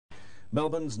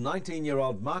Melbourne's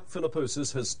 19-year-old Mark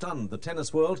Philippoussis has stunned the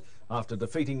tennis world after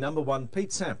defeating #1 Pete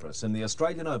Sampras in the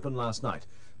Australian Open last night.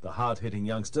 The hard-hitting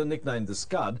youngster, nicknamed the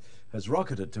Scud, has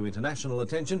rocketed to international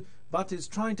attention but is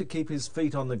trying to keep his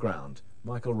feet on the ground.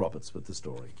 Michael Roberts with the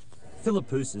story.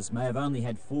 Philippoussis may have only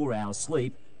had 4 hours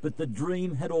sleep, but the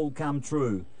dream had all come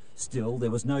true. Still, there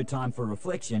was no time for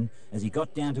reflection as he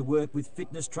got down to work with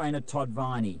fitness trainer Todd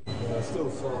Viney.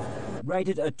 Still soft.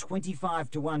 Rated a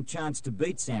 25-1 chance to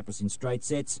beat Sampras in straight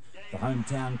sets, the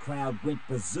hometown crowd went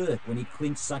berserk when he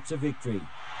clinched such a victory. 6-4,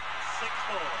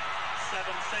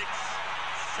 7-6,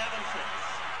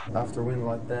 7-6. After a win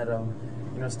like that,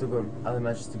 still got other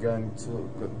matches to go and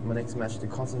got my next match to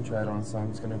concentrate on, so I'm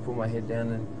just going to put my head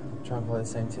down and try and play the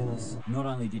same tennis. Not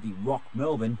only did he rock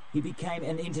Melbourne, he became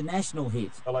an international hit.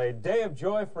 Well, a day of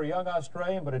joy for a young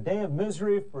Australian, but a day of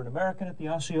misery for an American at the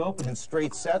Aussie Open. In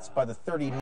straight sets by the 39.